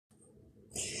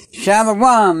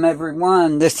Shalom,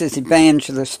 everyone. This is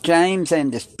Evangelist James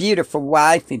and his beautiful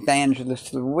wife,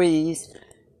 Evangelist Louise,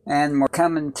 and we're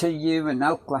coming to you in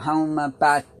Oklahoma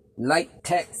by Lake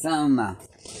Texoma.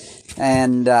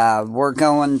 And we're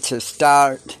going to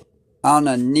start on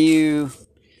a new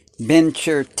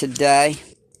venture today,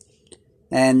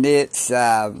 and it's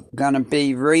going to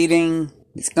be reading.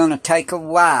 It's going to take a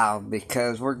while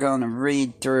because we're going to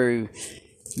read through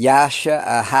Yasha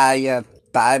Ahaya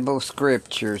Bible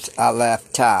Scriptures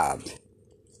Aleph Tav.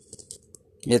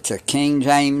 It's a King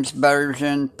James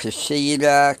Version,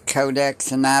 Peshitta, Codex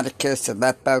Sinaiticus,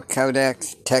 Aleppo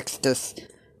Codex, Textus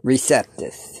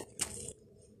Receptus.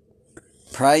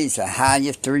 Praise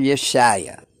Ahaya through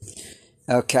Yeshaya.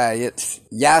 Okay, it's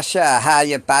Yasha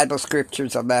Ahaya Bible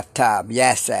Scriptures Aleph Tav,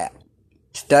 Yasat.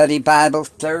 Study Bible,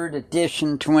 3rd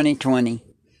edition, 2020.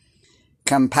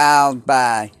 Compiled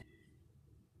by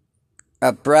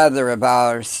a brother of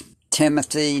ours,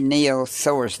 Timothy Neil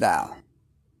Sorsdahl.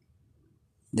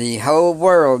 The whole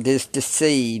world is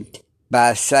deceived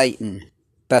by Satan,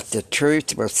 but the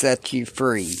truth will set you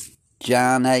free.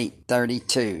 John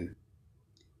 8:32.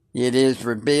 It is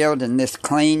revealed in this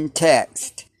clean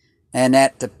text and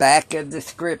at the back of the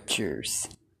scriptures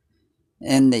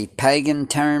in the pagan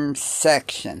terms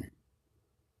section.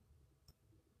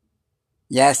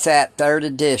 Yasat 3rd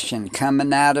edition,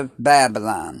 coming out of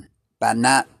Babylon by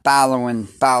not following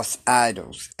false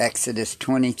idols. Exodus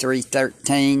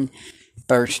 23:13,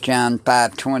 1 John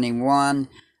 5:21.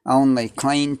 Only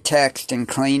clean text and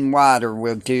clean water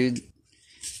will do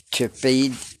to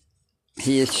feed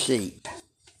his sheep.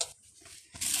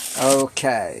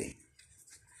 Okay.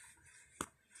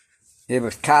 It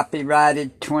was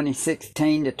copyrighted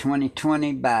 2016 to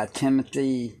 2020 by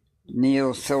Timothy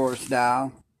Neil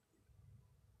Sorsdahl.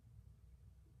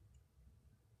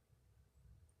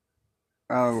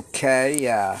 Okay,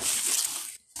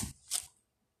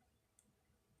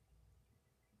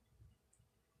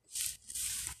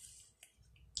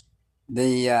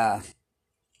 the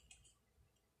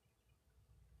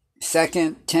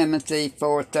 2 Timothy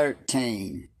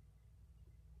 4:13.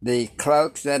 The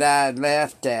cloaks that I had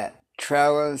left at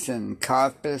Troas and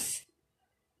Carpus,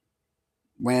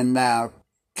 when thou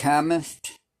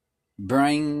comest,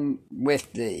 bring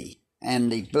with thee,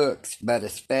 and the books, but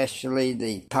especially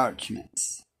the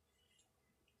parchments.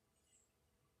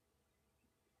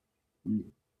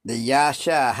 The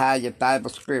Yasha Ahaya Bible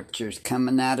Scriptures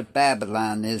coming out of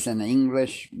Babylon is an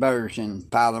English version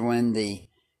following the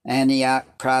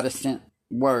Antioch Protestant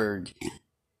Word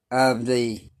of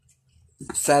the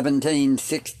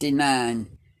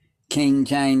 1769 King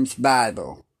James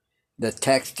Bible, the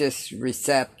Textus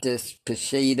Receptus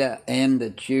Peshitta, and the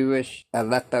Jewish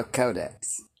Aleppo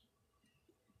Codex.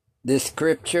 This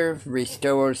scripture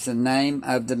restores the name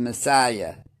of the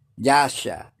Messiah,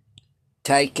 Yasha,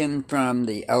 taken from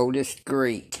the oldest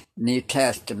Greek New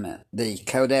Testament. The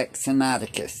Codex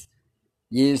Sinaiticus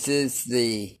uses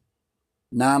the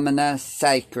nomina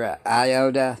sacra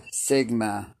iota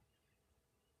sigma,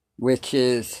 which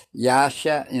is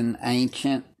Yasha in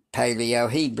ancient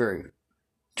Paleo-Hebrew.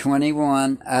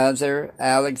 21 other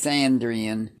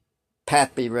Alexandrian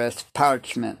papyrus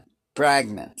parchment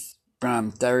fragments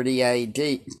from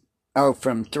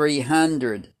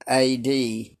 300 AD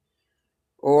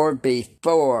or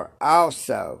before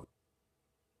also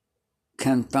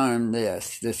confirm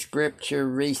this. The scripture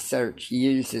research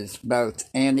uses both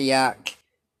Antioch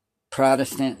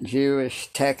Protestant Jewish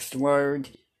text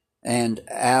word and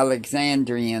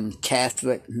Alexandrian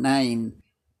Catholic name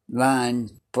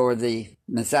line for the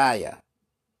Messiah.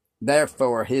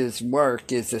 Therefore, his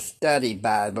work is a study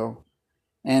Bible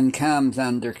and comes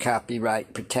under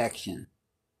copyright protection.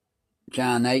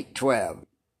 John 8:12.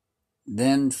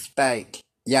 Then spake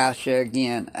Yasha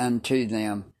again unto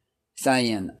them,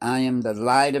 saying, I am the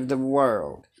light of the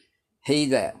world. He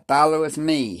that followeth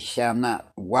me shall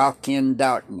not walk in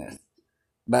darkness,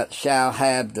 but shall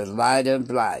have the light of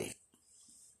life.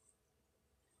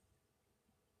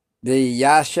 The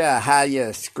Yasha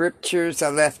Ahaya Scriptures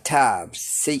Aleph Tav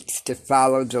seeks to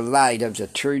follow the light of the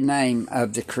true name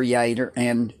of the Creator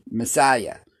and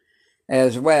Messiah,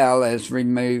 as well as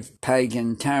remove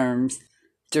pagan terms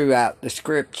throughout the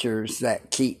Scriptures that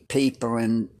keep people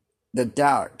in the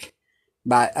dark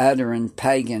by uttering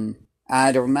pagan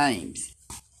idol names.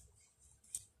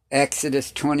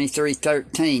 Exodus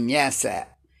 23:13, Yasat,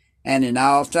 and in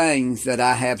all things that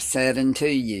I have said unto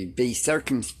you, be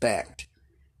circumspect,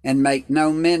 and make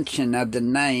no mention of the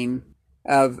name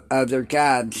of other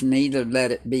gods, neither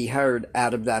let it be heard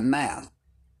out of thy mouth.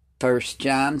 1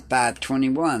 John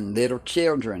 5:21, little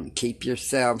children, keep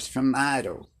yourselves from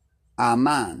idols.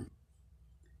 Amen.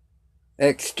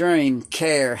 Extreme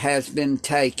care has been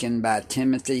taken by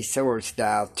Timothy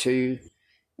Sorsdahl to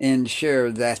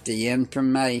ensure that the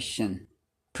information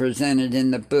presented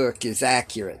in the book is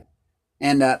accurate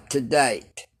and up to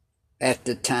date at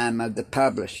the time of the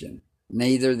publishing.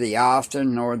 Neither the author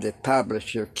nor the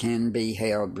publisher can be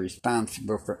held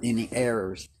responsible for any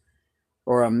errors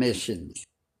or omissions.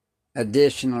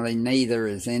 Additionally, neither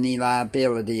is any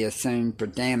liability assumed for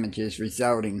damages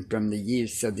resulting from the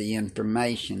use of the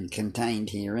information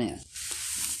contained herein.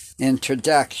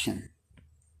 Introduction.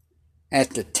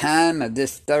 At the time of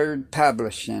this third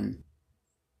publishing,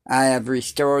 I have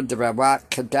restored the Ruach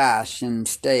Kadash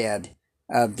instead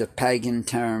of the pagan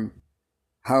term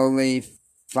holy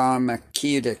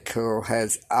pharmaceutical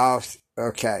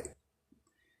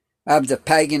of the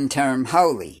pagan term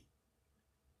holy.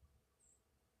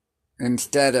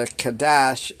 Instead of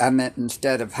Kadash, I meant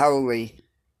instead of holy,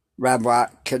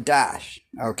 Ruach Kadash.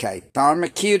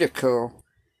 Pharmaceutical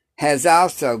has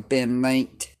also been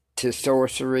linked to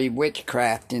sorcery,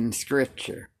 witchcraft in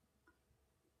Scripture,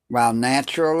 while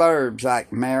natural herbs like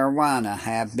marijuana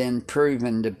have been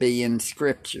proven to be in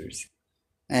Scriptures,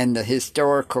 and the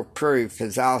historical proof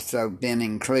has also been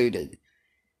included.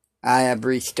 I have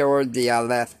restored the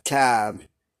Aleph Tav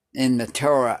in the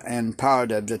Torah and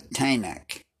part of the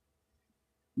Tanakh.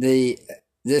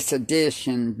 This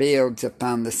edition builds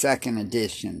upon the second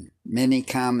edition. Many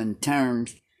common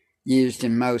terms used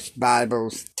in most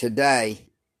Bibles today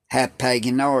have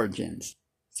pagan origins,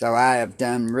 so I have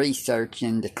done research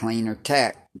into cleaner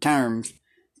terms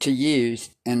to use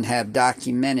and have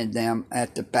documented them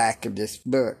at the back of this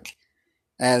book,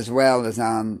 as well as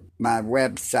on my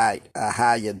website,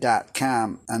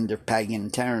 ahaya.com, under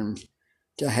pagan terms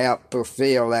to help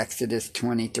fulfill Exodus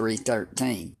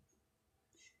 23:13.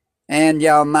 And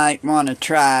y'all might want to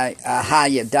try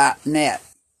ahaya.net.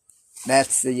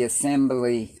 That's the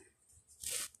assembly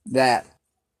that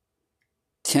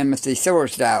Timothy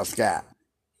Sorsdahl's got.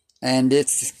 And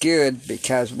it's good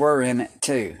because we're in it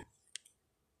too.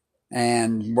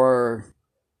 And we're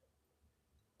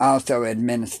also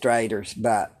administrators,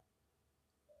 but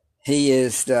he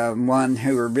is the one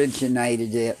who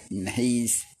originated it, and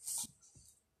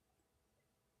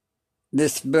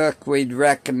this book we'd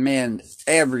recommend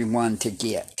everyone to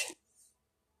get.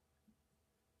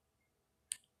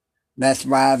 That's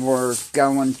why we're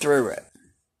going through it.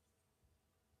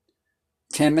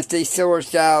 Timothy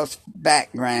Sorsdahl's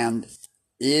background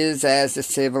is as a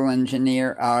civil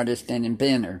engineer, artist, and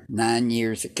inventor. 9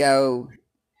 years ago,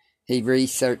 he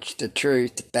researched the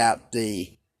truth about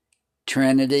the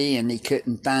Trinity, and he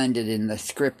couldn't find it in the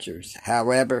Scriptures.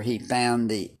 However, he found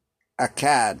the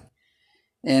Akkad.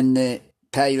 In the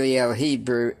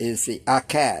Paleo-Hebrew is the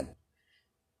Akkad,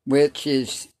 which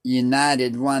is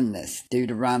united oneness,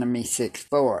 Deuteronomy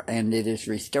 6:4, and it is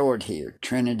restored here.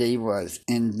 Trinity was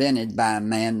invented by a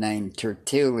man named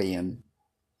Tertullian,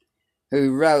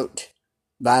 who wrote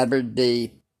Liber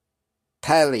de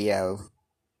Paleo,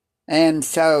 and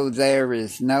so there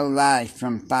is no life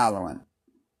from following.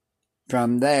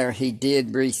 From there he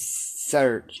did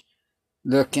research,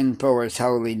 looking for his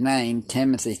holy name.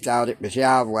 Timothy thought it was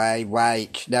Yahweh,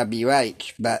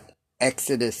 YHWH, but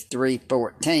Exodus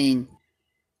 3:14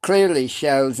 clearly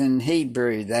shows in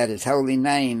Hebrew that his holy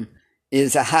name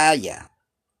is Ahaya.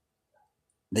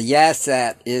 The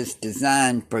Yasat is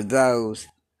designed for those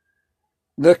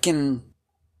looking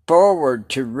forward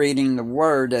to reading the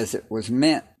word as it was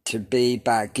meant to be,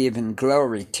 by giving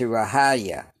glory to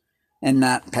Ahaya and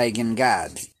not pagan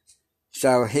gods.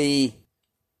 So he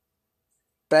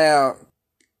felt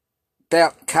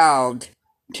called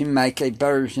to make a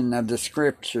version of the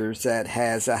Scriptures that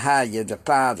has Ahaya the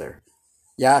Father,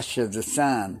 Yahshua the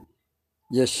Son,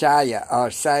 Yeshua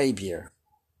our Savior,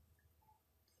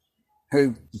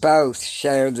 who both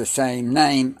share the same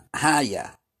name,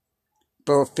 Haya,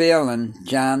 fulfilling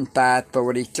John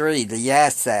 5:43. The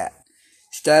Yasat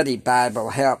Study Bible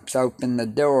helps open the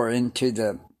door into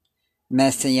the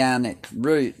messianic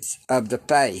roots of the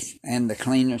faith, and the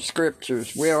cleaner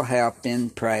Scriptures will help in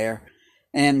prayer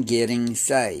and getting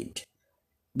saved.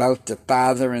 Both the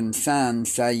Father and Son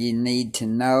say you need to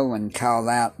know and call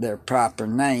out their proper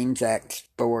names, Acts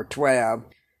 4:12,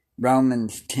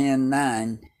 Romans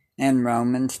 10:9, and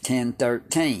Romans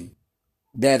 10:13.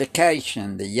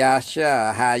 Dedication. The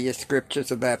Yahshua Ahaya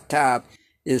Scriptures of that top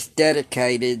is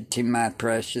dedicated to my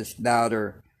precious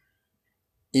daughter,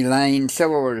 Elaine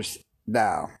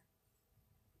Sorsdahl.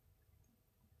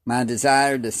 My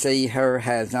desire to see her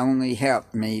has only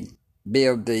helped me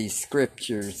build these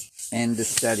Scriptures and to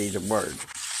study the Word.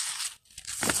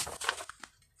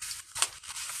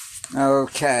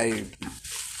 Okay.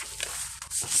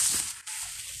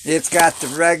 It's got the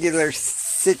regular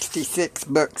 66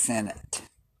 books in it.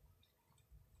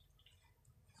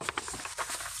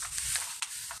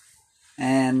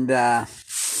 And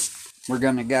we're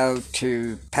going to go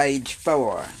to page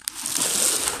 4.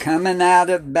 Coming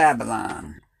out of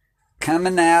Babylon.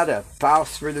 Coming out of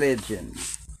false religion.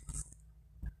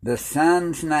 The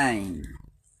Son's name.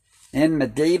 In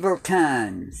medieval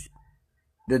times,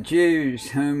 the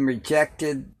Jews whom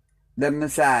rejected the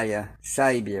Messiah,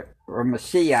 Savior, or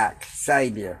Mashiach,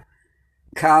 Savior,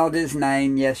 called his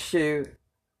name Yeshu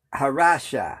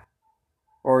Harasha,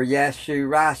 or Yeshu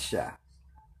Rasha,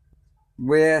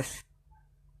 with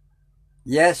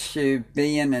Yeshu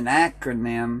being an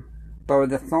acronym for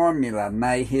the formula,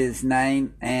 may his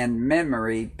name and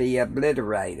memory be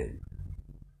obliterated.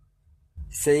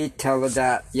 See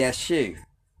Toledat Yeshu.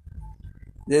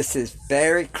 This is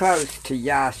very close to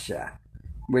Yasha,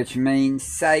 which means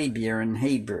Savior in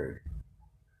Hebrew.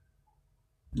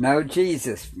 No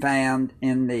Jesus found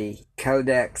in the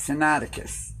Codex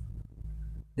Sinaiticus,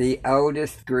 the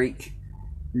oldest Greek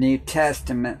New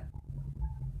Testament,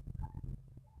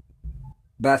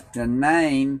 but the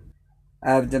name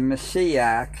of the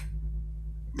Mashiach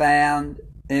found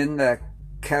in the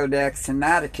Codex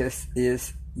Sinaiticus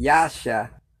is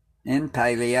Yasha in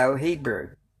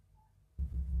Paleo-Hebrew.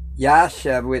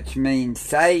 Yasha, which means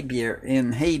Savior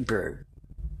in Hebrew.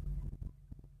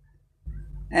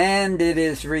 And it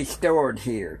is restored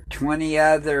here. 20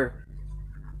 other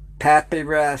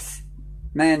papyrus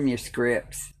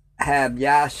manuscripts have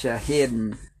Yasha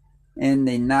hidden in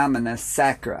the Nomina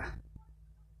Sacra,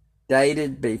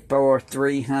 dated before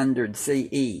 300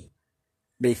 CE,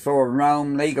 before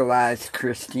Rome legalized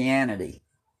Christianity.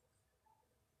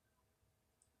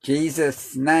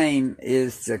 Jesus' name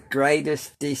is the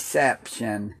greatest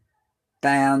deception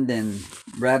found in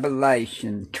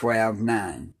Revelation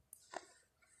 12:9.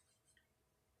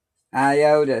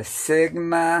 Iota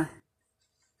sigma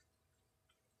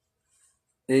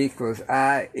equals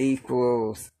I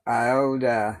equals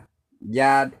iota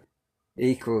yad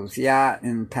equals yah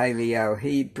in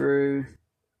Paleo-Hebrew.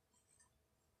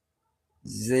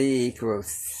 Z equals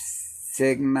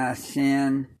sigma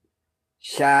shin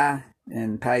shah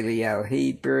in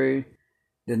Paleo-Hebrew.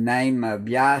 The name of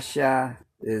Yasha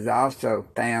is also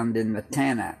found in the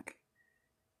Tanakh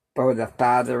for the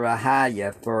father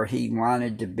Ahiah, for he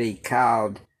wanted to be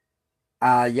called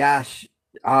Al-Yeshaya.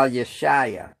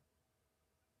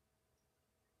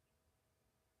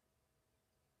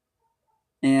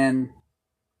 In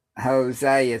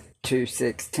Hosea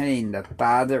 2:16, the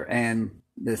Father and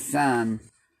the Son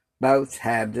both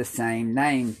have the same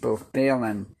name,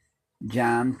 fulfilling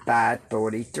John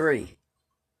 5:43.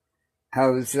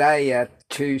 Hosea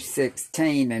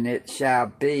 2:16, and it shall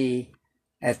be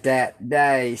at that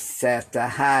day, saith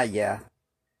Ahiah,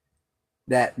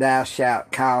 that thou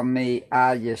shalt call me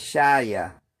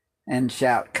Al-Yeshaya, and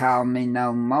shalt call me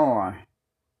no more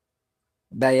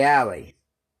Baali.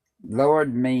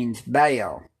 Lord means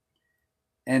Baal.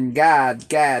 And God,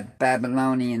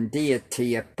 Babylonian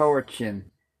deity of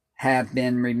fortune, have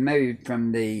been removed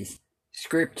from these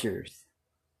scriptures.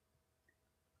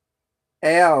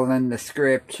 El in the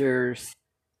scriptures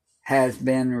has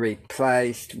been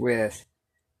replaced with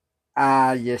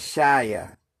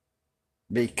Al-Yeshaya,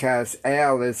 because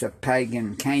El is a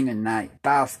pagan Canaanite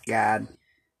false god,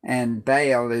 and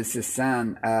Baal is the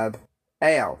son of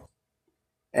El.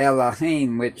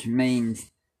 Elohim, which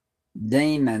means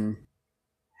demon,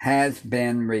 has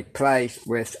been replaced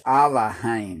with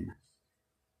Elohim,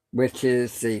 which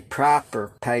is the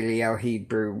proper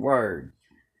Paleo-Hebrew word.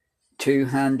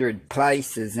 200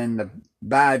 places in the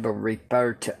Bible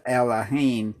refer to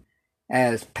Elohim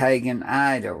as pagan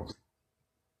idols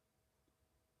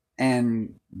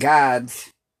and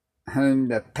gods whom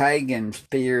the pagans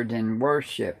feared and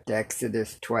worshipped.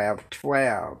 Exodus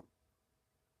 12:12,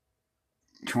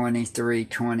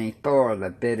 23:24,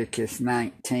 Leviticus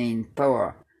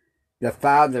 19:4. The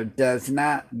Father does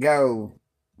not go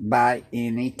by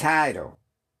any title.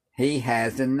 He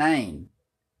has a name,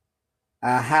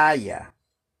 Ahiah,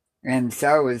 and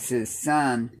so is his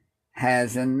Son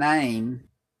has a name,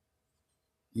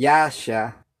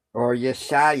 Yasha, or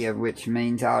Yeshaya, which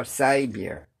means our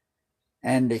Savior,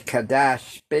 and the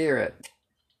Kadash Spirit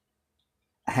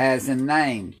has a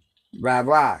name,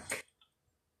 Rawak.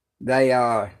 They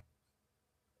are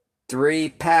three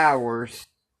powers,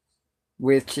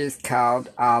 which is called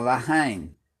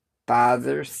Elohim,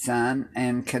 Father, Son,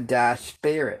 and Kadash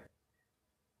Spirit.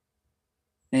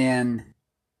 In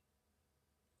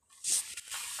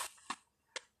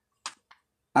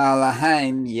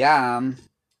Elohim, Yam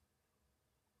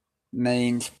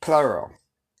means plural.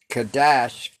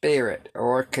 Kadash spirit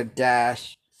or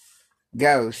Kadash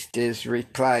ghost is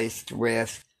replaced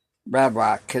with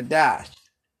Ruach Kadash.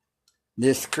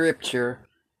 This scripture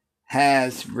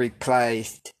has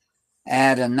replaced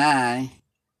Adonai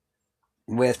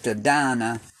with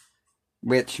Adonai,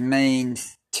 which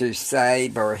means to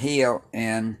save or heal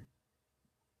in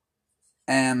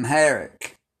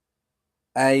Amharic.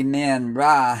 Amen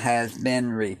Ra has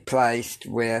been replaced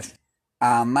with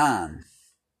Aman.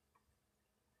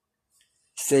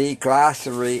 See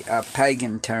glossary of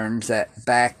pagan terms at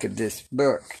back of this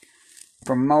book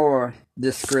for more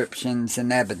descriptions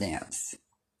and evidence.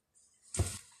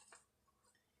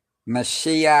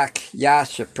 Mashiach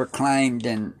Yahshua proclaimed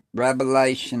in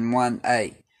Revelation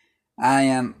 1:8, I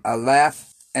am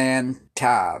Aleph and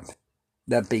Tav,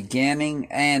 the beginning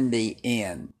and the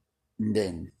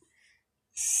ending,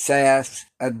 saith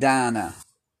Adonai,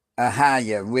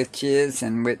 Ahaya, which is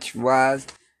and which was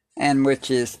and which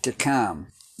is to come,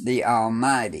 the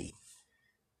Almighty.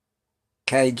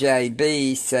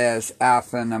 KJV says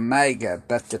Alpha and Omega,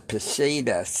 but the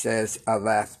Peshitta says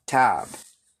Aleph Tav.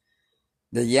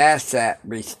 The Yasat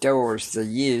restores the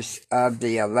use of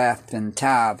the Aleph and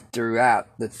Tav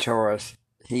throughout the Torah's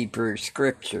Hebrew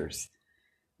scriptures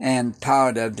and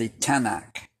part of the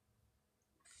Tanakh.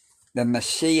 The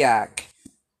Mashiach,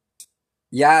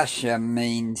 Yahshua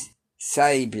means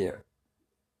Savior.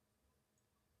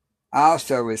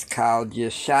 Also is called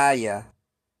Yeshaya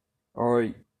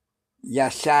or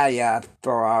Yeshaya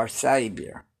for our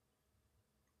Savior.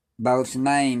 Both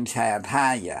names have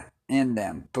Haya in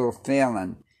them,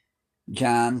 fulfilling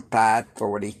John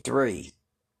 5:43.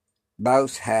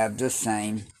 Both have the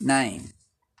same name.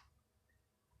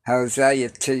 Hosea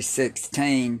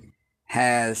 2:16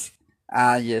 has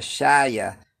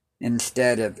Yeshaya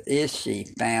instead of Ishi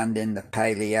found in the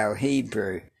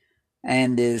Paleo-Hebrew,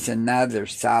 and is another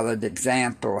solid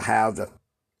example how the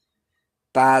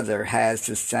Father has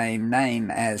the same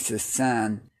name as the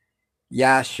Son,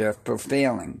 Yahshua,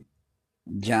 fulfilling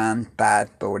John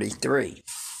 5:43.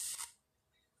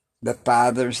 The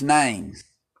Father's name,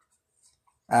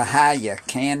 Ahaya,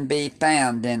 can be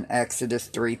found in Exodus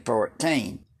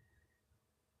 3:14,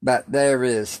 but there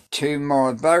is 2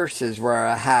 more verses where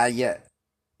Ahaya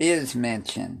is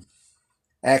mentioned.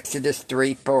 Exodus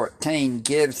 3:14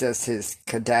 gives us his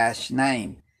Kadash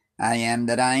name, I am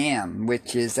that I am,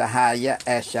 which is Ahaya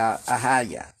Eshar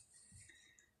Ahaya.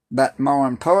 But more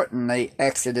importantly,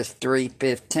 Exodus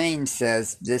 3:15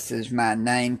 says, this is my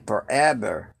name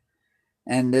forever,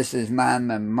 and this is my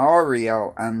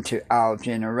memorial unto all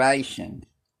generations.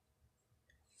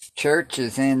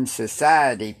 Churches in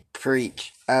society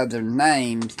preach other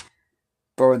names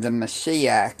for the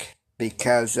Mashiach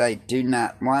because they do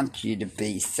not want you to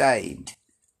be saved.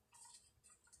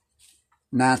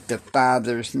 Not the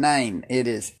Father's name. It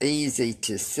is easy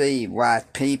to see why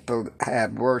people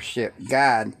have worshipped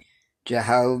God,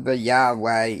 Jehovah,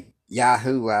 Yahweh,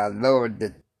 Yahuwah, Lord,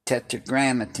 the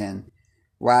Tetragrammaton,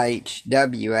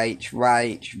 YHWH,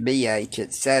 YHVH,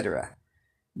 etc.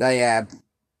 They have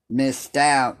missed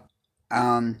out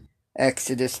on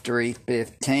Exodus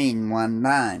 3:15, one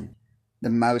line, the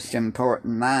most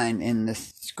important line in the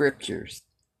scriptures.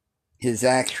 His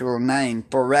actual name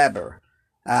forever,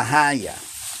 Ahaya.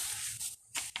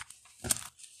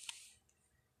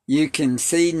 You can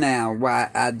see now why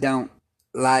I don't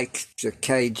like the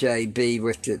KJV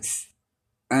with its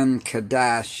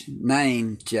unkadash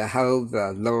name,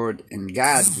 Jehovah, Lord, and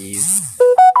God use.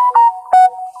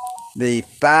 The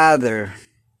Father,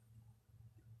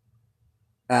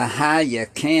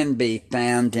 Ahaya, can be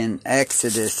found in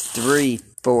Exodus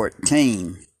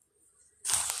 3:14.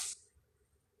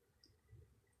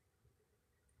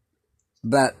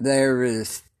 But there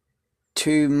is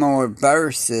 2 more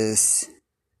verses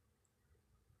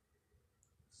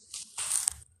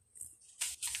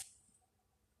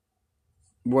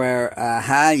where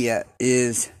Ahaya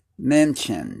is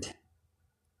mentioned.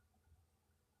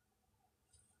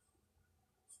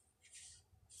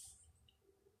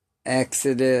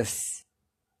 Exodus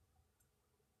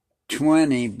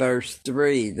 20 verse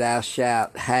 3, thou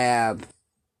shalt have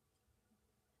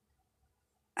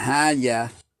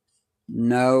Ahaya,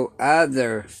 no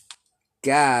other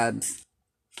gods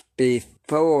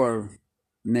before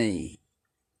me.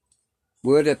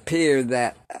 Would appear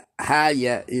that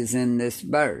Ahaya is in this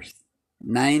verse,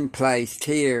 name placed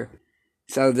here,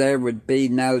 so there would be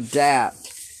no doubt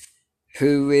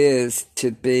who is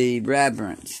to be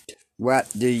reverenced.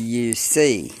 What do you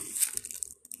see?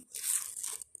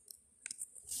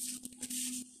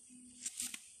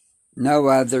 No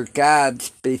other gods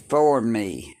before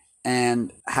me,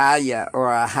 and Haya or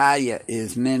Ahaya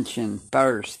is mentioned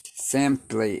first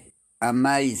simply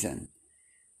amazing.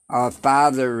 Our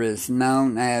Father is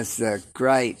known as the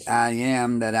great I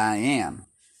am that I am.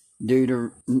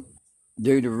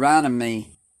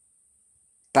 Deuteronomy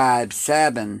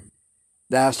 5:7,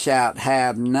 thou shalt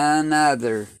have none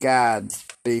other gods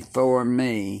before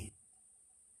me.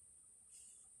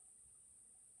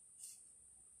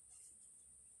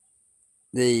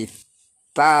 The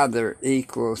Father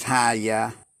equals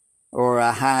Haya or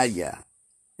Ahaya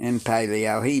in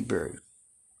Paleo Hebrew.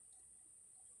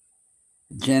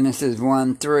 Genesis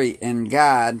 1:3, and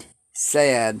God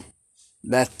said,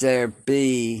 let there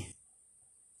be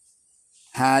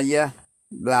Haya,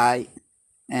 light,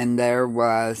 and there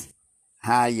was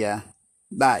Haya,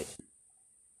 light.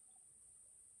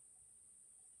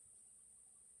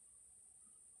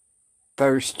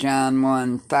 First John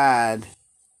 1:5,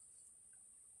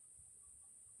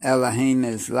 Elohim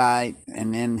is light,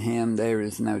 and in him there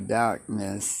is no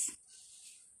darkness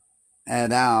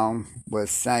at all,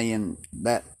 was saying,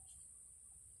 let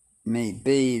me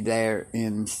be there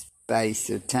in space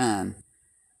or time.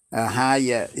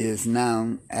 Ahaya is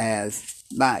known as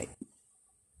light.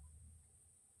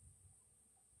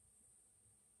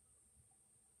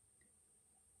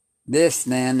 This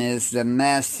then is the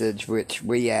message which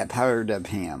we have heard of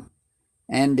him,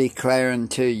 and declare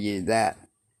unto you that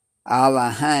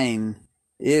Elohim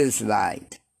is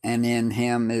light, and in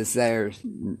him is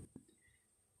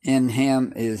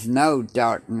no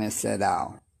darkness at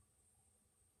all.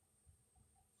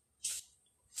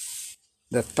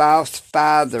 The false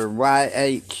father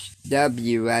YHWH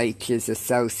is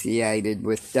associated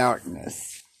with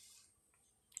darkness.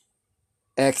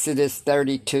 Exodus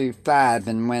 32:5,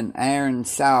 and when Aaron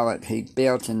saw it, he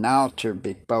built an altar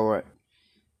before it,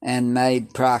 and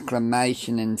made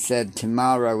proclamation, and said,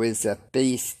 tomorrow is a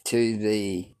feast to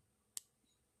thee.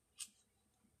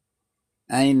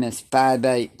 Amos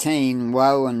 5:18,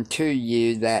 woe unto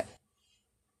you that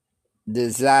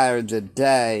desire the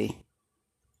day,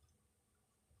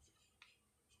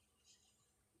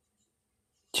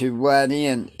 to what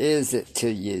end is it to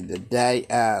you, the day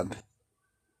of?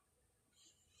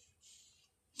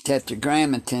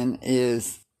 Tetragrammaton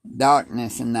is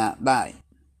darkness and not light.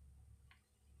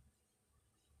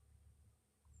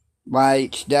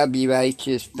 YHWH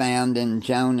is found in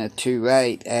Jonah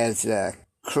 2:8 as a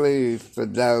clue for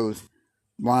those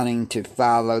wanting to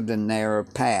follow the narrow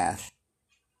path.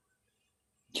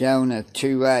 Jonah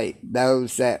 2:8,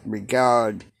 those that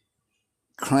regard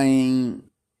cling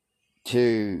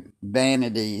to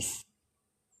vanities,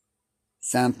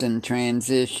 something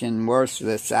transition,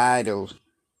 worthless idols,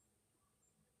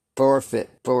 forfeit,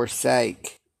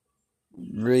 forsake,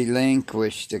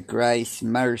 relinquish the grace,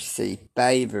 mercy,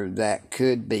 favor that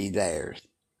could be theirs.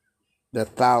 The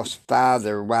false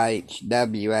father,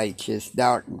 YHWH, is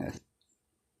darkness.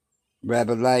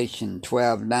 Revelation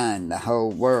 12:9, the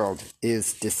whole world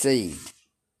is deceived.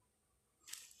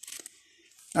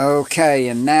 Okay,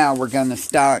 and now we're going to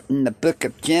start in the book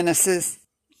of Genesis.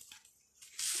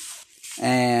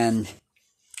 And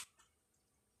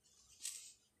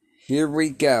here we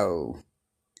go.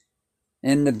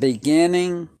 In the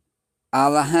beginning,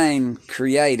 Elohim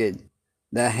created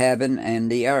the heaven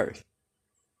and the earth.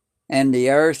 And the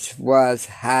earth was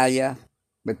Haya,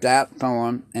 without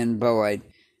form and void,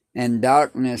 and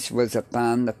darkness was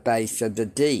upon the face of the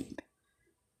deep.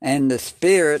 And the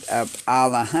Spirit of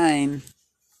Elohim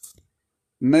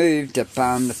moved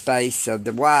upon the face of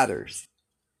the waters.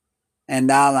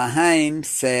 And Elohim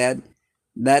said,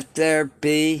 let there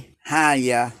be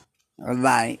Haya, or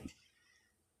light,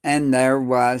 and there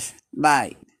was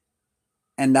light.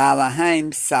 And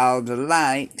Elohim saw the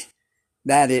light,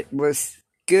 that it was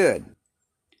good.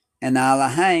 And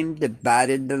Elohim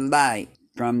divided the light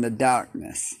from the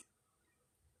darkness.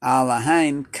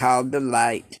 Elohim called the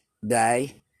light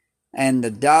day, and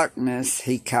the darkness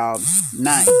he called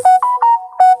night.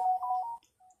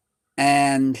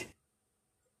 And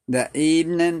the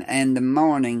evening and the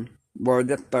morning were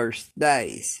the first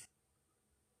days.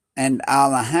 And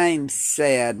Elohim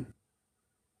said,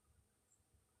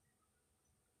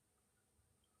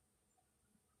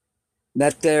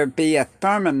 let there be a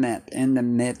firmament in the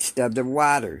midst of the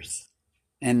waters,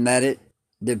 and let it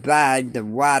divide the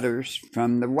waters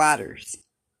from the waters.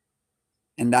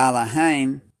 And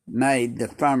Elohim made the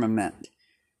firmament,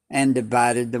 and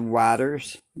divided the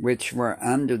waters which were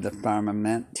under the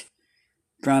firmament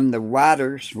from the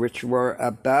waters which were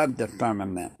above the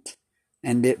firmament.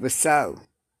 And it was so.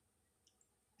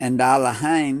 And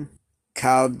Elohim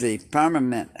called the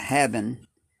firmament heaven,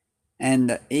 and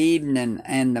the evening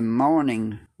and the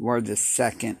morning were the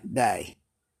second day.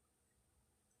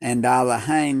 And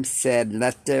Elohim said,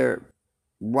 let there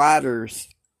waters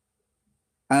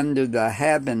under the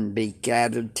heaven be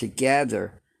gathered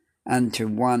together unto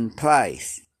one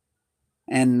place,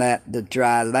 and let the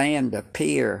dry land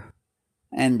appear.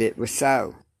 And it was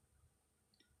so.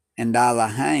 And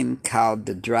Elohim called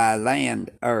the dry land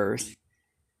earth,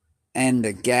 and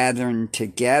the gathering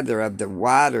together of the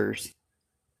waters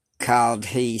called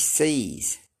he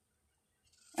seas.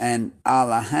 And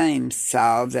Elohim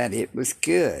saw that it was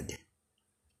good.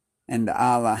 And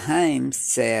Elohim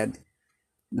said,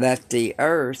 let the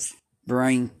earth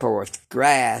bring forth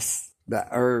grass, the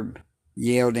herb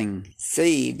yielding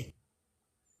seed,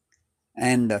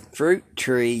 and the fruit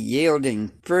tree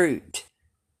yielding fruit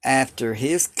after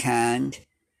his kind,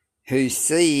 whose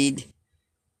seed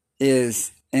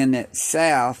is in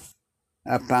itself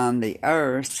upon the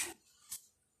earth.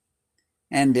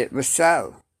 And it was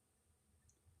so.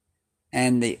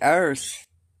 And the earth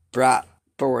brought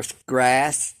forth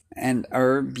grass and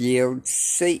herb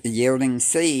yielding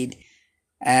seed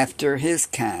after his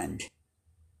kind,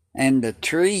 and the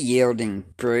tree yielding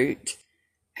fruit,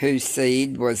 whose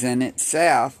seed was in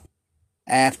itself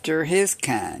after his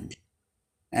kind.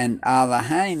 And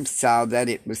Elohim saw that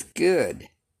it was good.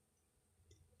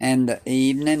 And the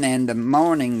evening and the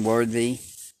morning were the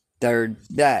third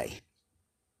day.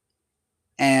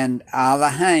 And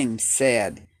Elohim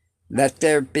said, let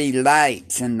there be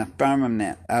lights in the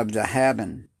firmament of the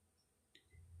heaven,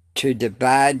 to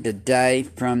divide the day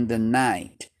from the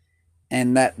night,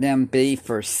 and let them be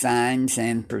for signs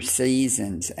and for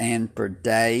seasons and for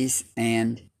days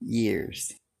and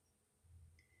years.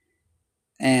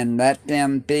 And let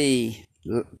them be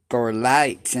for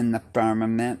lights in the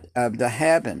firmament of the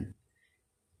heaven,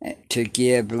 to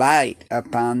give light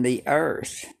upon the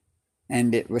earth.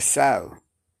 And it was so.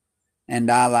 And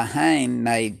Elohim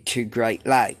made two great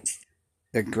lights,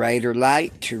 the greater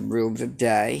light to rule the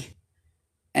day,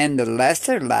 and the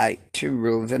lesser light to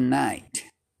rule the night.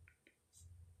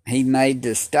 He made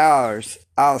the stars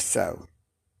also.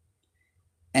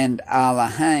 And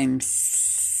Elohim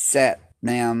set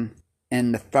them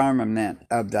in the firmament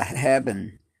of the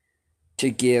heaven to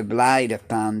give light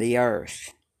upon the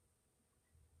earth,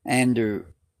 and to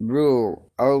rule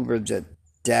over the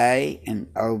day and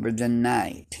over the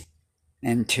night,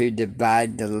 and to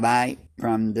divide the light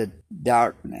from the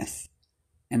darkness.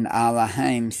 And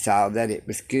Elohim saw that it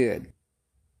was good.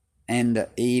 And the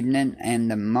evening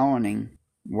and the morning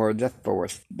were the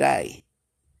fourth day.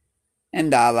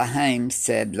 And Elohim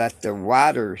said, let the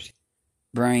waters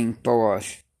bring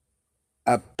forth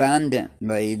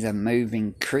abundantly the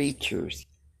moving creatures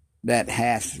that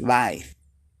hath life,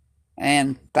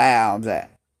 and fowl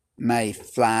that may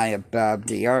fly above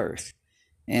the earth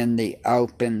in the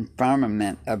open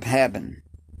firmament of heaven.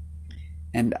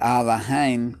 And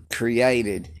Elohim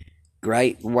created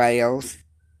great whales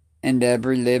and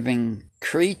every living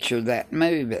creature that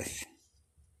moveth,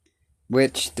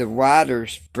 which the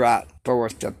waters brought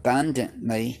forth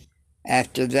abundantly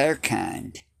after their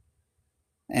kind,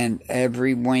 and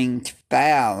every winged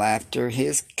fowl after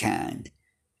his kind.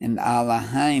 And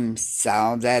Elohim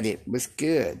saw that it was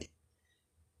good.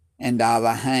 And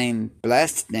Elohim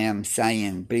blessed them,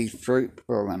 saying, be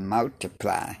fruitful and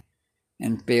multiply,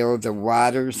 and fill the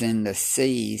waters in the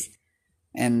seas,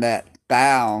 and let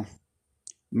fowl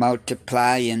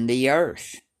multiply in the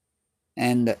earth.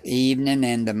 And the evening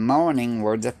and the morning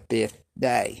were the fifth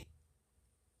day.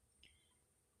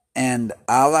 And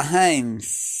Elohim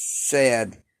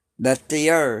said, let the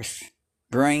earth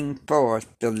bring forth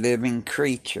the living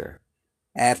creature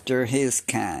after his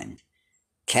kind,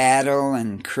 cattle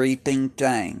and creeping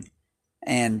thing,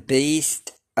 and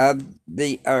beast of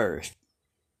the earth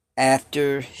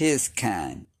after his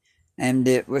kind. And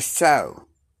it was so.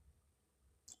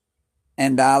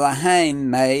 And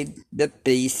Elohim made the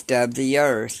beast of the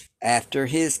earth after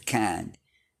his kind,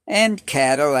 and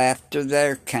cattle after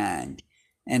their kind,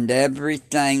 and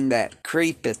everything that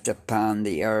creepeth upon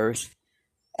the earth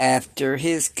after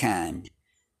his kind.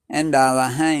 And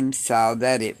Elohim saw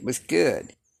that it was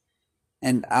good.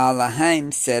 And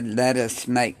Elohim said, let us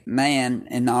make man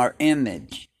in our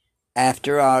image,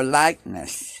 after our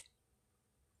likeness,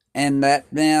 and let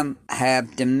them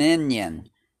have dominion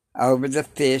over the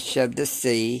fish of the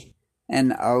sea,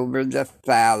 and over the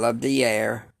fowl of the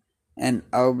air, and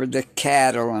over the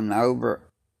cattle, and over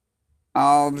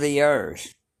all the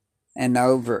earth, and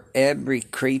over every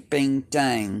creeping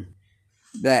thing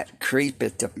that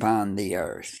creepeth upon the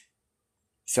earth.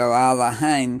 So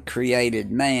Elohim created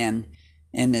man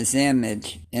in his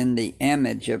image. In the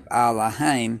image of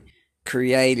Elohim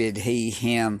created he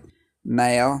him,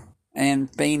 male and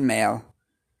female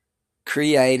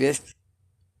createth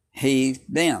he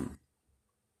them.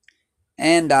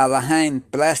 And Elohim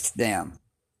blessed them,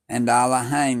 And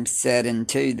Elohim said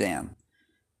unto them,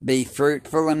 Be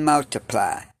fruitful and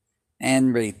multiply,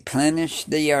 and replenish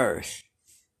the earth,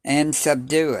 and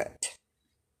subdue it,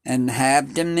 and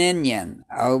have dominion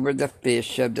over the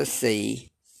fish of the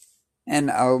sea, and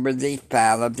over the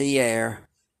fowl of the air,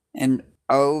 and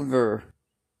over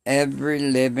every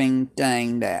living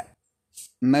thing that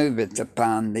moveth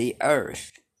upon the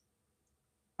earth.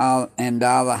 And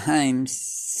Elohim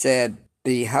said,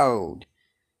 Behold,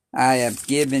 I have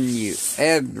given you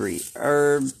every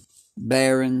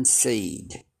herb-bearing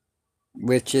seed,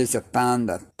 which is upon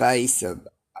the face of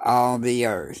all the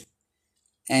earth,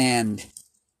 and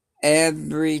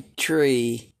every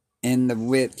tree in the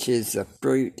which is the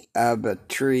fruit of a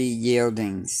tree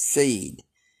yielding seed.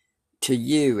 To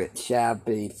you it shall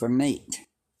be for meat.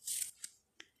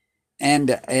 And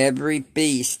to every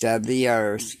beast of the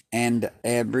earth, and to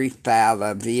every fowl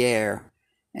of the air,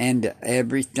 and to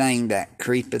everything that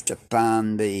creepeth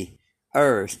upon the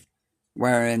earth,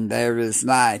 wherein there is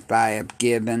life, I have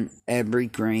given every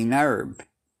green herb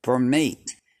for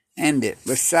meat. And it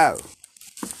was so.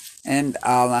 And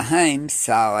Elohim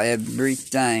saw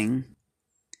everything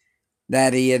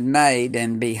that he had made,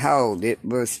 and behold, it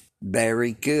was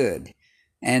very good.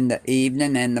 And the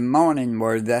evening and the morning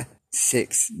were the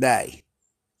sixth day.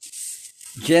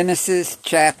 Genesis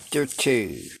chapter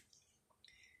 2.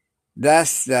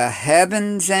 Thus the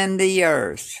heavens and the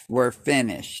earth were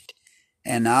finished,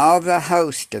 and all the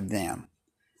host of them.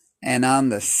 And on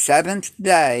the seventh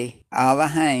day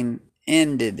Elohim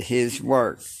ended his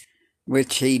work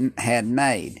which he had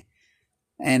made,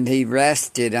 and he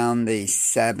rested on the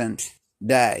seventh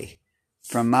day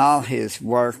from all his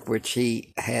work which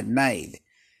he had made.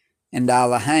 And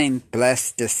Elohim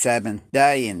blessed the seventh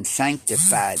day and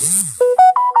sanctified it,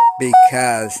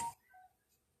 because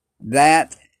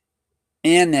that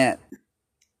in it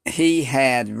he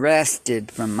had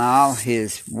rested from all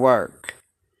his work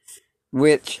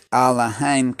which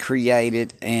Elohim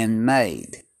created and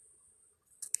made.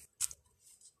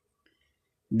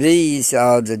 These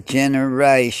are the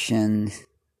generations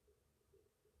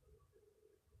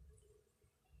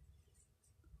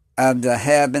of the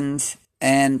heavens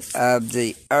and of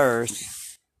the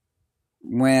earth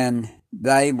when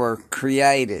they were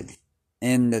created,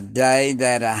 in the day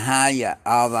that Ahia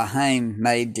Elohim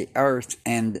made the earth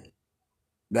and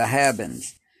the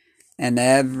heavens, and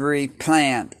every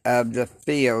plant of the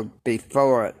field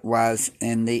before it was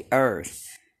in the earth,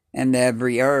 and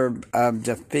every herb of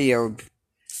the field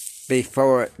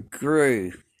before it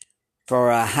grew. For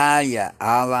Ahia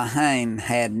Elohim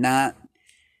had not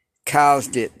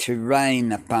caused it to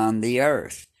rain upon the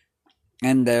earth,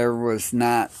 and there was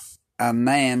not a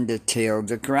man to till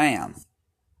the ground.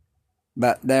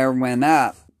 But there went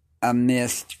up a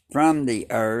mist from the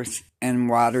earth, and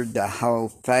watered the whole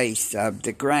face of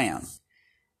the ground.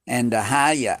 And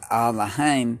Ahia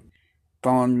Elohim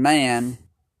formed man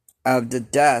of the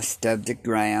dust of the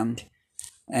ground,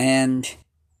 and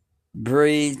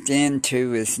breathed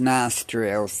into his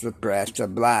nostrils the breath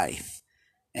of life,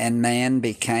 and man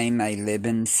became a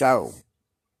living soul.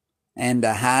 And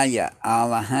Ahia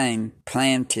Elohim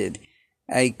planted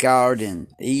a garden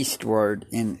eastward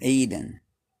in Eden,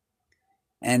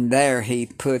 and there he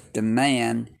put the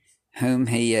man whom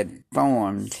he had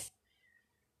formed,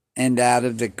 and out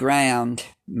of the ground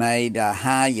made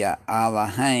Ahia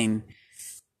Elohim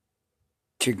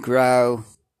to grow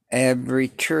every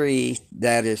tree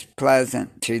that is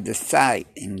pleasant to the sight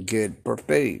and good for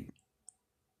food.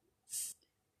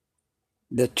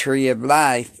 The tree of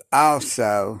life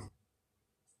also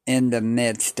in the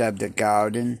midst of the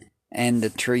garden, and the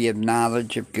tree of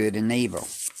knowledge of good and evil.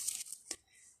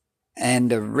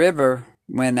 And the river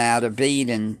went out of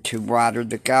Eden to water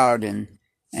the garden,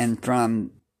 and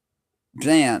from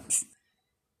thence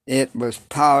it was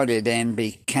parted and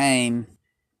became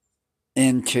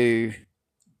into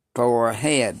 4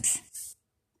 heads.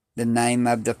 The name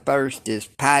of the first is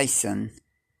Pison,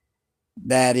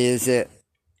 that is it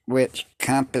which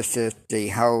compasseth the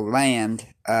whole land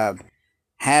of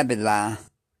Havilah,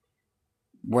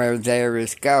 where there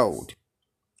is gold.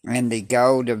 And the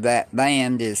gold of that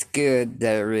land is good.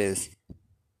 There is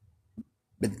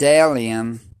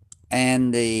bdellium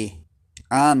and the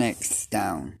onyx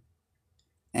stone.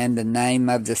 And the name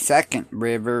of the second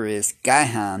river is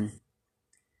Gihon.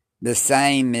 The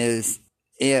same is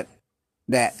it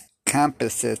that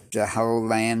compasseth the whole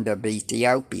land of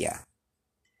Ethiopia.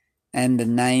 And the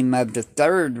name of the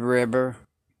third river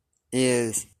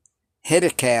is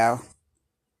Hiddekel,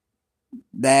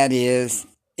 that is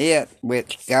it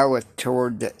which goeth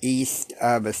toward the east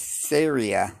of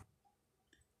Assyria.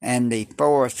 And the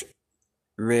fourth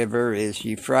river is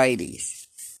Euphrates.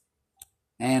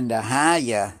 And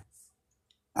Ahiah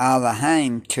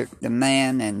Elohim took the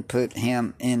man and put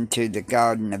him into the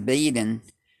Garden of Eden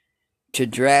to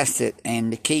dress it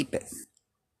and to keep it.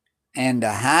 And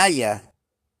Ahiah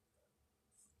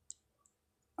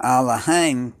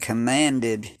Elohim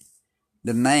commanded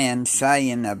the man,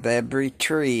 saying, of every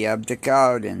tree of the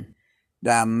garden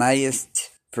thou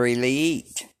mayest freely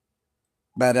eat,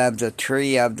 but of the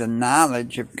tree of the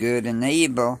knowledge of good and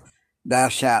evil thou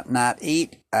shalt not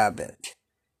eat of it.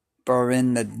 For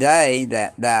in the day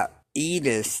that thou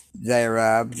eatest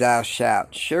thereof thou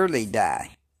shalt surely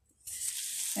die.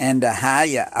 And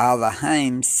Ahiah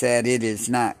Elohim said, it is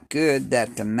not good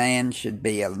that the man should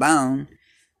be alone.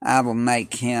 I will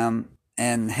make him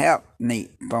an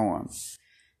helpmeet for him.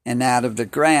 And out of the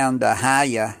ground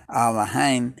Ahiah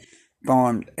Elohim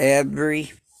formed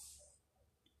every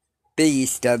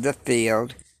beast of the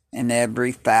field and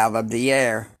every fowl of the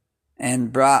air,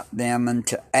 and brought them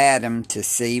unto Adam to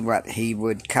see what he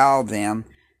would call them.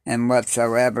 And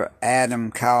whatsoever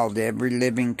Adam called every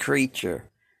living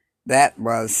creature, that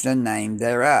was the name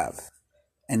thereof.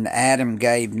 And Adam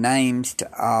gave names to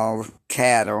all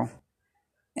cattle,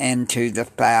 and to the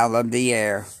fowl of the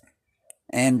air,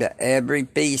 and to every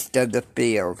beast of the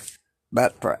field.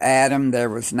 But for Adam there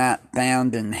was not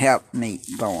found an helpmeet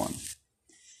for him.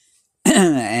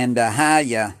 And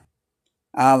Ahiah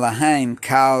Elohim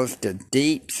caused a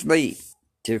deep sleep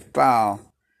to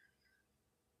fall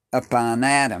upon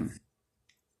Adam.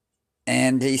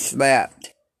 And he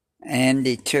slept, and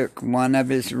he took one of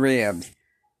his ribs,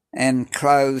 and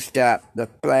closed up the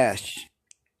flesh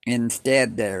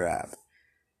instead thereof.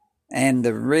 And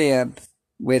the rib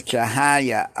which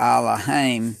Ahiah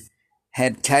Elohim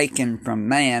had taken from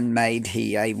man made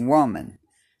he a woman,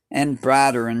 and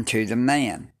brought her unto the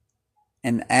man.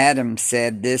 And Adam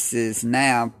said, this is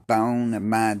now bone of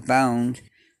my bones,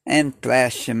 and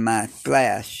flesh of my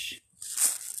flesh.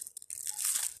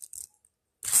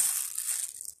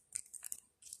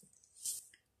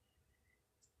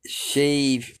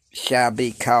 She shall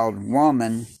be called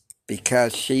woman,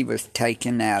 because she was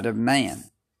taken out of man.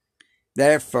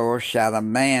 Therefore shall a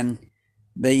man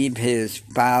leave his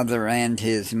father and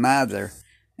his mother,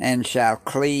 and shall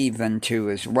cleave unto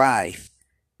his wife,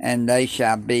 and they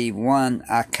shall be one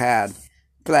achad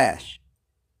flesh.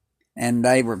 And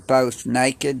they were both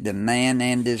naked, the man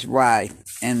and his wife,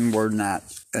 and were not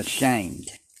ashamed.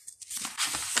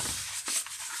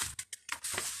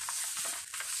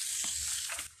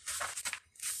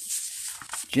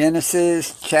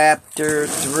 Genesis chapter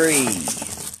 3.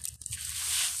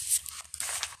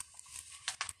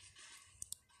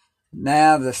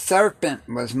 Now the serpent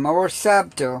was more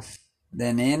subtle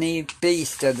than any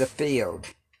beast of the field,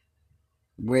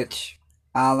 which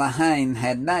Elohim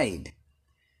had made.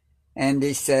 And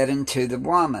he said unto the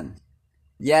woman,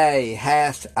 Yea,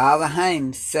 hath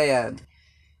Elohim said,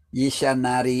 Ye shall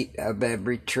not eat of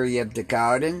every tree of the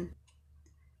garden?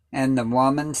 And the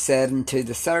woman said unto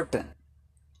the serpent,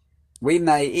 We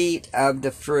may eat of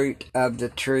the fruit of the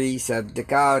trees of the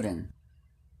garden,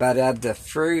 but of the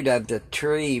fruit of the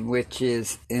tree which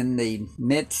is in the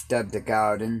midst of the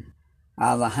garden,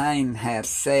 Elohim hath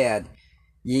said,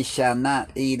 Ye shall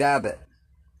not eat of it,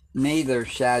 neither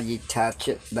shall ye touch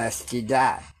it, lest ye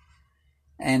die.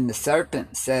 And the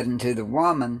serpent said unto the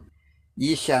woman,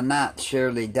 Ye shall not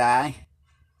surely die,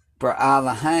 for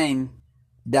Elohim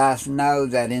doth know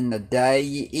that in the day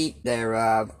ye eat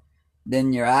thereof,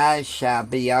 then your eyes shall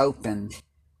be opened,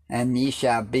 and ye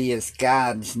shall be as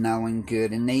gods, knowing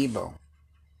good and evil.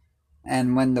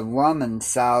 And when the woman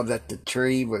saw that the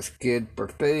tree was good for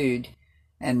food,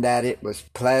 and that it was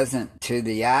pleasant to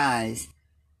the eyes,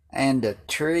 and a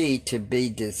tree to be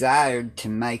desired to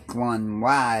make one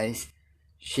wise,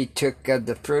 she took of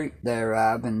the fruit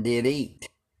thereof, and did eat,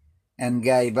 and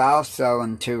gave also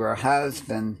unto her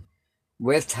husband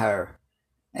with her,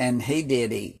 and he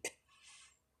did eat.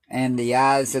 And the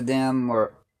eyes of them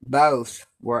both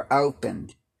were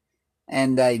opened,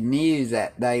 and they knew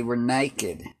that they were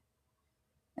naked.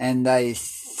 And they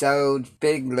sewed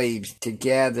fig leaves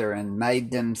together, and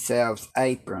made themselves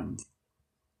aprons.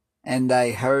 And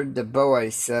they heard the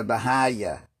voice of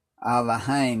Ahiah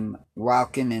Elohim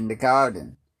walking in the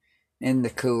garden in the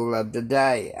cool of the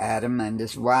day. Adam and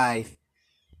his wife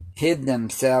hid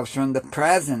themselves from the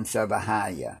presence of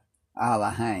Ahiah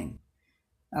Elohim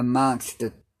amongst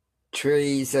the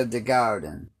trees of the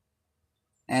garden.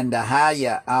 And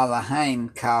Ahiah Elohim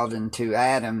called unto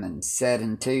Adam, and said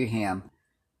unto him,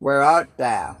 Where art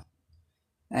thou?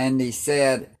 And he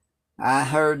said, I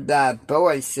heard thy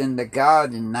voice in the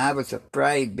garden, and I was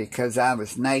afraid, because I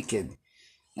was naked,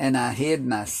 and I hid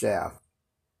myself.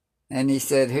 And he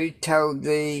said, Who told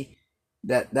thee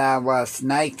that thou wast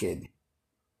naked?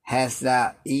 Hast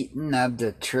thou eaten of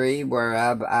the tree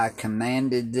whereof I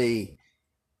commanded thee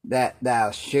that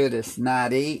thou shouldest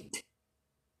not eat?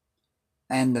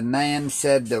 And the man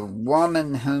said, The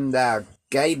woman whom thou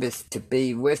gavest to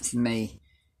be with me,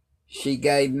 she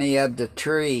gave me of the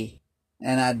tree,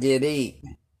 and I did eat.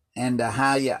 And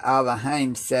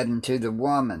Ahiah said unto the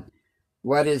woman,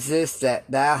 What is this that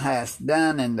thou hast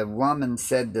done? And the woman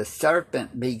said, The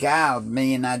serpent beguiled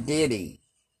me, and I did eat.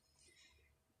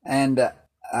 And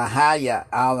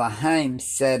Ahiah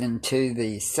said unto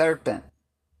the serpent,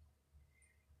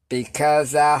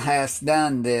 Because thou hast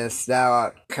done this, thou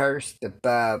art cursed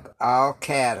above all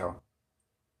cattle,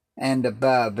 and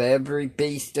above every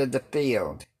beast of the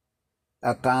field.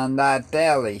 Upon thy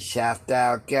belly shalt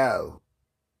thou go,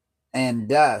 and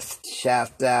dust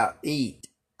shalt thou eat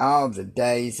all the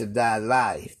days of thy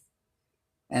life.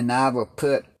 And I will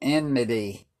put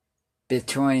enmity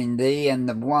between thee and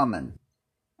the woman,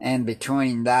 and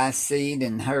between thy seed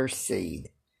and her seed.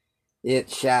 It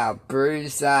shall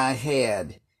bruise thy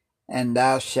head, and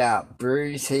thou shalt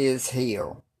bruise his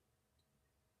heel.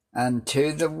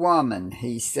 Unto the woman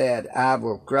he said, I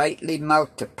will greatly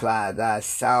multiply thy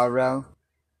sorrow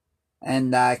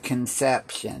and thy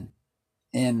conception.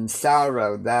 In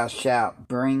sorrow thou shalt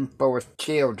bring forth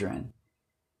children,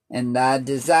 and thy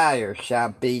desire shall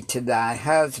be to thy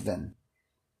husband,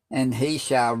 and he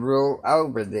shall rule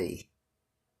over thee.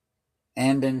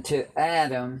 And unto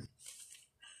Adam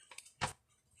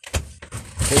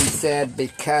he said,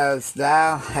 Because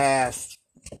thou hast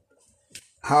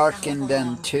hearkened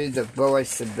unto the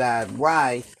voice of thy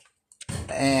wife,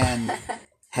 and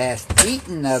hast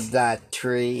eaten of thy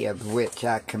tree of which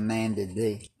I commanded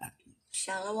thee.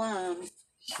 Shalom.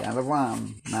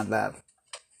 Shalom, my love.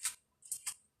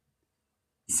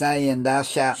 Saying, Thou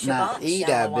shalt Shabbat not eat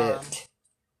shalom. of it.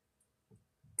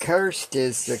 Cursed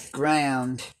is the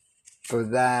ground for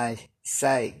thy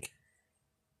sake.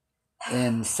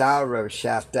 In sorrow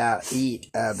shalt thou eat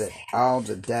of it all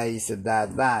the days of thy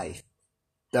life.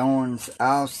 Thorns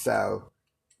also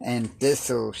and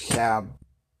thistles shall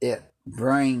it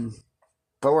bring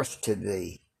forth to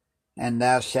thee, and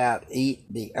thou shalt eat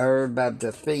the herb of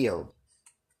the field.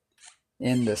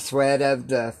 In the sweat of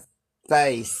the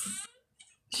face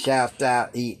shalt thou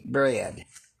eat bread,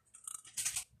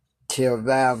 till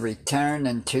thou return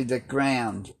unto the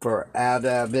ground, for out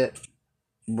of it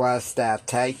wast thou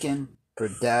taken, for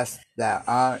dust thou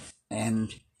art,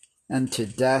 and unto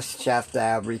dust shalt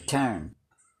thou return.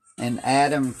 And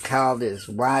Adam called his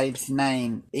wife's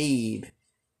name Eve,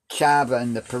 Chava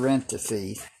in the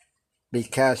parentheses,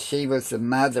 because she was the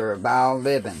mother of all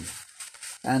living.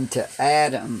 Unto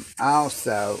Adam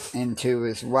also and to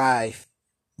his wife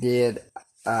did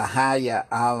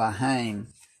Ahiah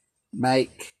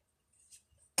make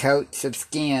coats of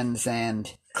skins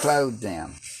and clothe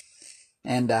them.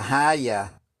 And Ahiah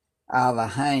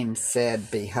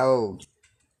said, Behold,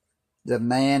 the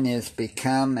man is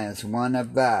become as one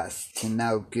of us, to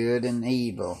know good and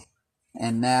evil.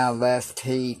 And now lest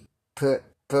he put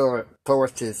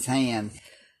forth his hand,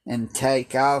 and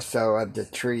take also of the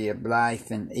tree of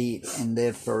life, and eat, and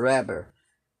live forever.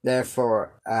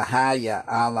 Therefore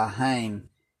Ahiah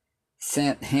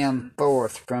sent him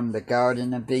forth from the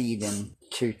Garden of Eden,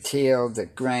 to till the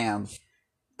ground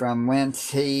from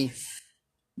whence he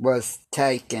was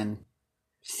taken.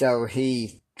 So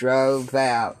he drove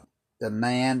out the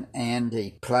man, and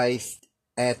he placed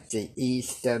at the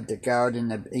east of the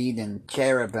Garden of Eden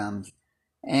cherubims,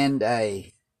 and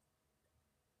a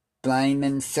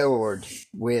flaming sword,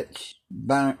 which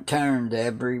turned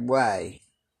every way,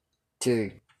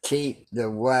 to keep the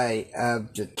way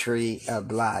of the tree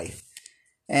of life.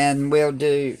 And we'll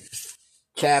do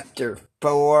chapter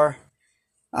 4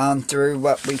 on through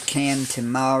what we can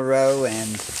tomorrow. And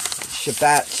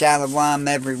Shabbat Shalom,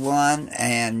 everyone,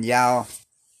 and y'all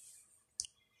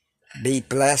be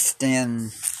blessed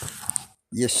in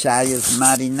Yeshua's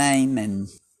mighty name, and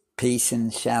peace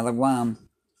and shalom.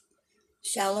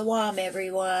 Shalom,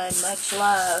 everyone. Much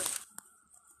love.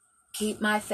 Keep my faith.